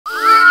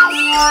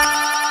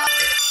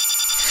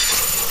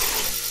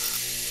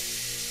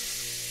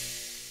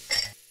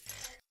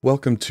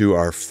Welcome to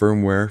our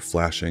firmware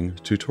flashing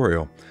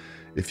tutorial.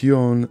 If you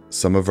own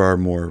some of our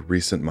more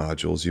recent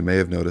modules, you may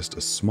have noticed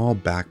a small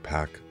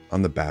backpack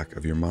on the back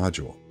of your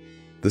module.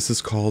 This is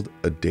called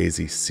a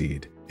daisy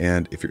seed,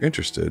 and if you're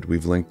interested,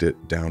 we've linked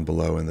it down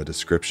below in the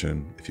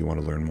description if you want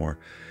to learn more.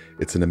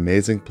 It's an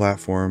amazing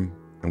platform,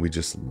 and we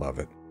just love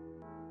it.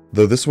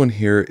 Though this one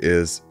here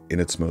is in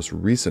its most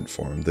recent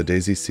form, the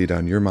daisy seed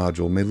on your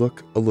module may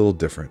look a little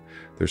different.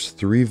 There's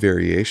 3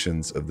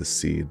 variations of the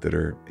seed that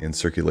are in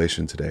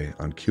circulation today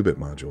on Qubit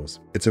modules.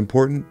 It's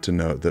important to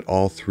note that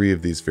all 3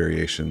 of these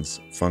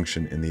variations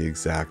function in the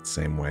exact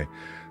same way.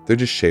 They're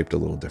just shaped a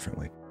little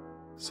differently.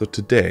 So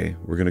today,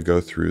 we're going to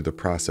go through the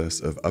process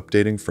of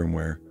updating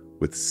firmware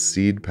with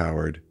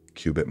seed-powered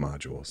Qubit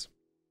modules.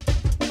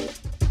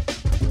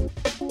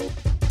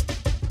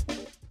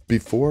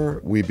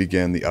 Before we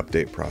begin the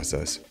update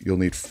process, you'll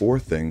need 4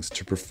 things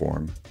to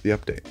perform the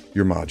update: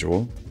 your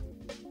module,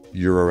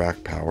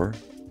 eurorack power,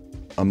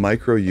 a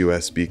micro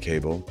USB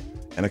cable,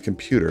 and a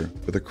computer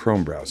with a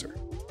Chrome browser.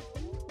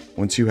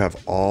 Once you have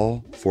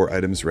all 4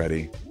 items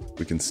ready,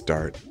 we can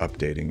start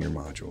updating your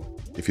module.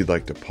 If you'd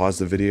like to pause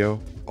the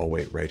video, I'll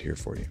wait right here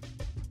for you.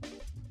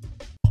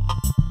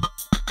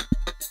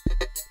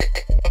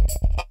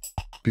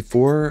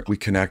 Before we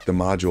connect the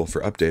module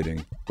for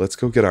updating, let's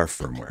go get our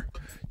firmware.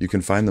 You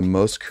can find the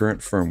most current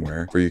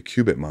firmware for your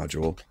Qubit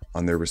module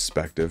on their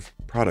respective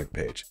product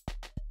page.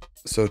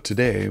 So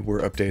today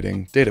we're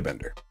updating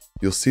Databender.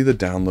 You'll see the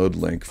download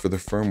link for the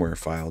firmware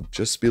file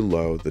just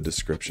below the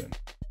description.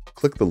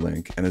 Click the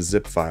link and a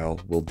zip file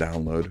will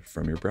download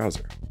from your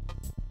browser.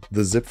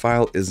 The zip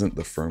file isn't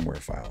the firmware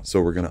file,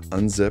 so we're going to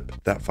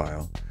unzip that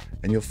file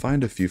and you'll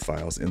find a few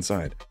files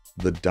inside.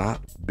 The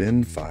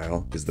 .bin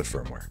file is the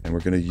firmware, and we're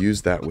going to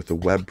use that with the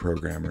web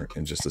programmer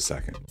in just a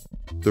second.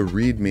 The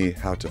README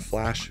how to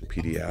flash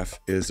PDF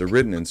is a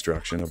written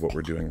instruction of what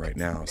we're doing right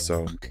now,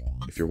 so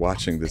if you're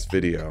watching this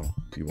video,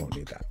 you won't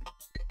need that.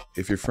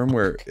 If your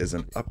firmware is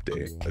an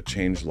update, a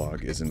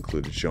changelog is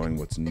included showing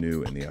what's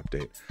new in the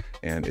update,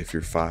 and if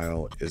your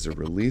file is a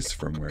release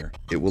firmware,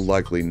 it will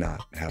likely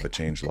not have a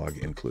changelog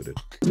included.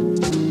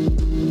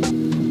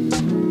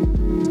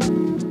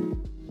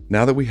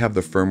 Now that we have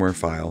the firmware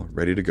file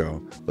ready to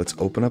go, let's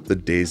open up the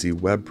Daisy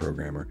web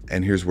programmer,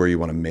 and here's where you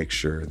want to make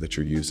sure that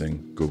you're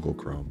using Google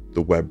Chrome.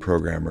 The web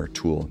programmer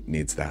tool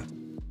needs that.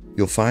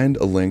 You'll find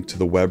a link to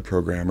the web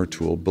programmer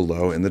tool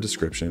below in the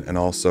description and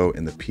also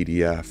in the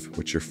PDF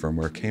which your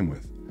firmware came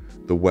with.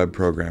 The web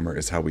programmer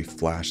is how we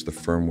flash the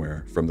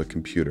firmware from the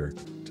computer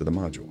to the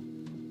module.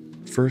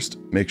 First,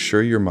 make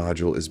sure your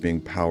module is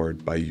being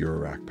powered by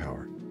eurorack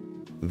power.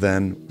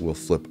 Then we'll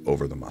flip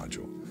over the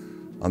module.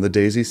 On the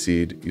daisy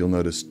seed, you'll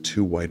notice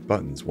 2 white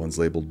buttons. One's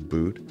labeled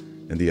boot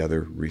and the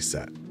other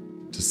reset.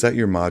 To set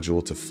your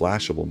module to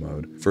flashable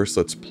mode, first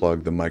let's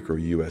plug the micro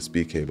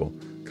USB cable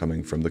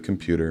coming from the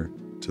computer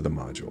to the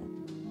module.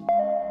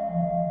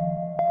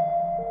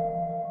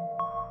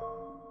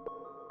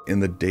 In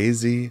the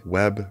Daisy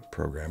web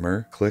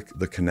programmer, click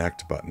the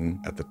connect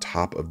button at the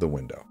top of the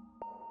window.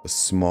 A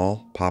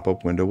small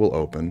pop-up window will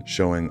open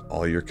showing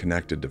all your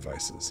connected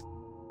devices.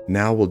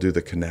 Now we'll do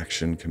the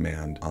connection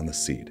command on the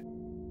seed.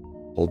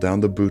 Hold down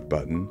the boot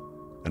button,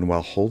 and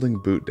while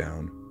holding boot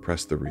down,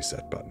 press the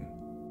reset button.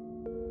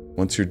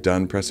 Once you're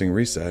done pressing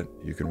reset,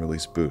 you can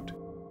release boot.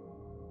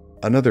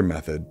 Another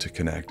method to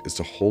connect is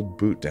to hold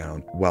boot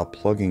down while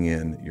plugging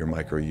in your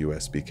micro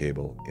USB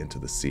cable into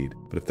the seed.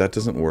 But if that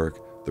doesn't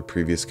work, the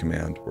previous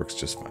command works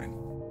just fine.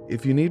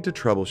 If you need to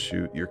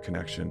troubleshoot your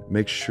connection,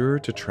 make sure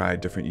to try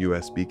different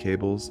USB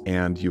cables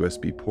and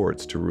USB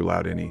ports to rule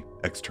out any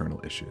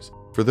external issues.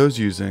 For those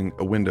using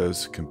a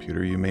Windows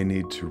computer, you may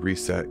need to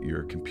reset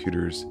your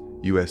computer's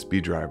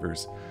USB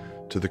drivers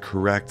to the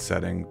correct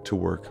setting to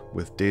work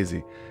with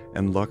Daisy,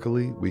 and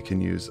luckily we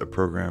can use a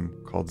program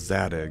called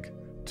Zadig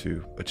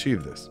to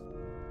achieve this.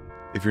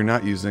 If you're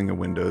not using a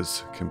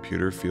Windows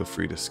computer, feel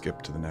free to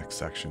skip to the next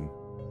section.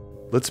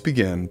 Let's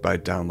begin by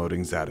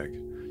downloading Zadig.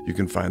 You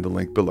can find the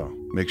link below.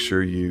 Make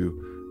sure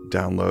you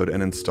download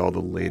and install the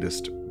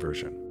latest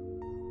version.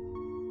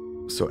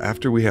 So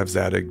after we have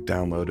Zadig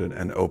downloaded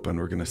and open,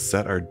 we're going to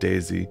set our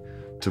Daisy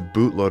to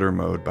bootloader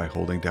mode by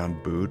holding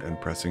down boot and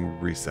pressing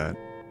reset,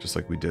 just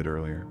like we did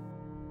earlier.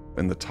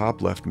 In the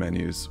top left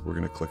menus, we're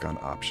going to click on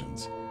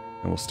options,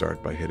 and we'll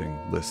start by hitting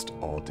list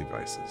all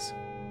devices.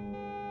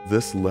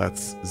 This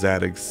lets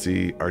Zadig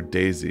see our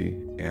Daisy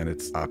and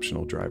its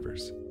optional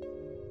drivers.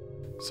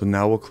 So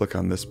now we'll click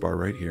on this bar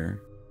right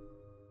here,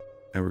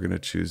 and we're going to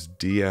choose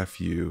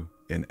DFU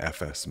in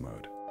FS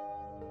mode.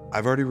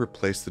 I've already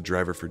replaced the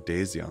driver for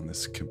Daisy on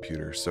this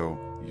computer, so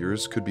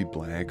yours could be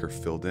blank or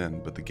filled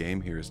in, but the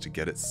game here is to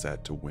get it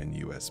set to Win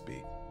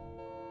USB.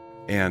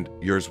 And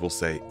yours will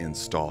say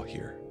install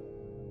here.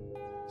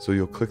 So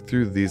you'll click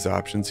through these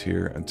options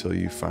here until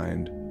you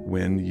find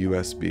Win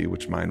USB,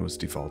 which mine was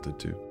defaulted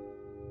to.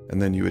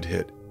 And then you would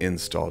hit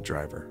install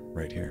driver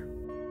right here.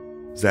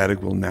 Zadig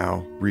will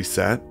now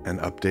reset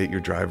and update your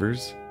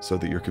drivers so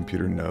that your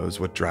computer knows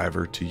what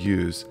driver to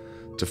use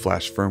to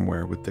flash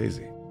firmware with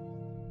Daisy.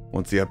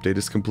 Once the update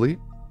is complete,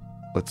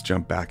 Let's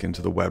jump back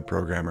into the web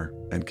programmer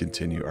and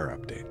continue our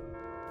update.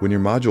 When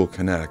your module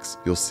connects,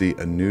 you'll see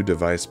a new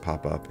device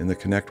pop up in the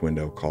Connect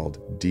window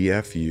called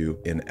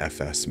DFU in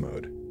FS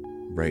mode,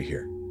 right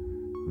here.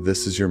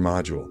 This is your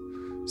module,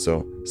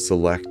 so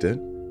select it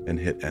and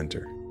hit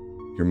enter.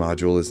 Your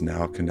module is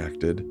now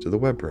connected to the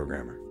web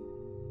programmer.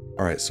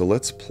 All right, so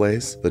let's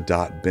place the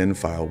 .bin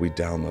file we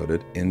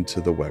downloaded into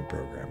the web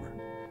programmer.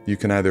 You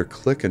can either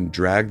click and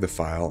drag the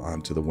file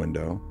onto the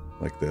window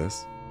like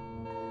this,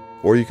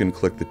 or you can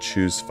click the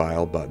Choose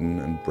File button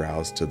and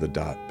browse to the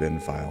 .bin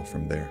file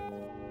from there.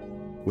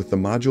 With the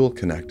module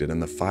connected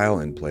and the file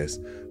in place,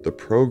 the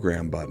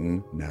Program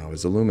button now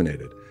is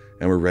illuminated,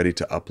 and we're ready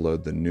to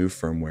upload the new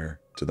firmware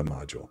to the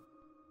module.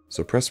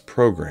 So press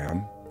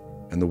Program,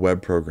 and the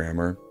web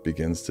programmer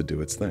begins to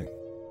do its thing.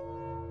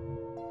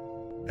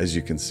 As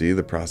you can see,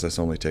 the process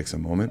only takes a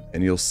moment,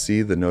 and you'll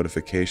see the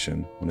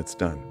notification when it's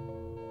done.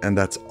 And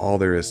that's all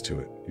there is to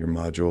it. Your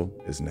module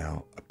is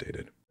now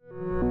updated.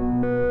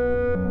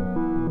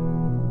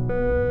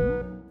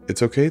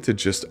 It's okay to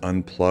just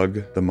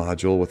unplug the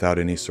module without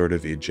any sort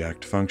of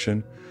eject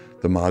function.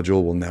 The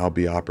module will now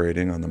be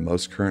operating on the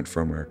most current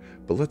firmware,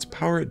 but let's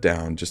power it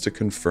down just to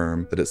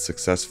confirm that it's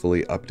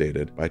successfully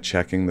updated by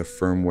checking the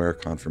firmware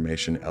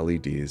confirmation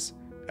LEDs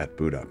at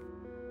boot up.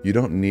 You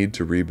don't need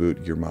to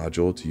reboot your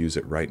module to use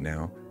it right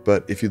now,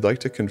 but if you'd like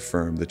to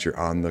confirm that you're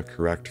on the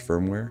correct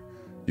firmware,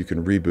 you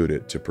can reboot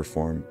it to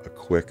perform a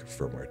quick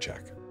firmware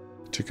check.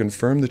 To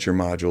confirm that your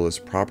module is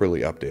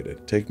properly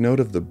updated, take note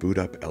of the boot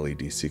up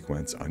LED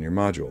sequence on your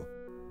module.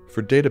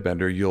 For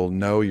Databender, you'll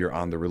know you're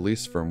on the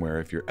release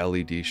firmware if your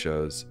LED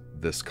shows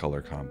this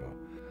color combo.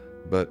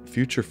 But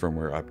future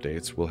firmware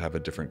updates will have a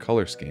different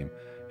color scheme,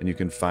 and you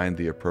can find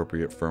the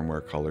appropriate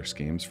firmware color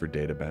schemes for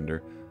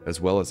Databender,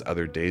 as well as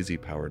other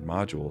DAISY-powered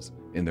modules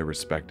in their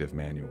respective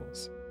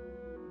manuals.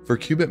 For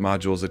Qubit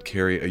modules that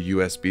carry a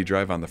USB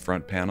drive on the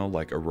front panel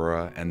like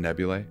Aurora and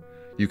Nebulae,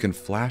 you can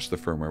flash the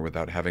firmware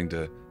without having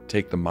to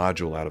take the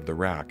module out of the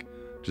rack.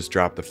 Just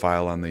drop the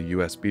file on the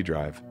USB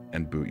drive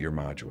and boot your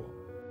module.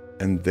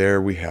 And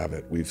there we have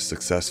it. We've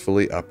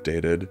successfully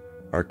updated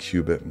our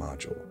Qubit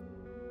module.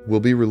 We'll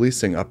be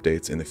releasing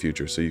updates in the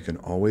future, so you can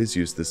always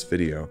use this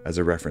video as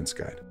a reference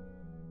guide.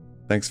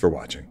 Thanks for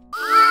watching.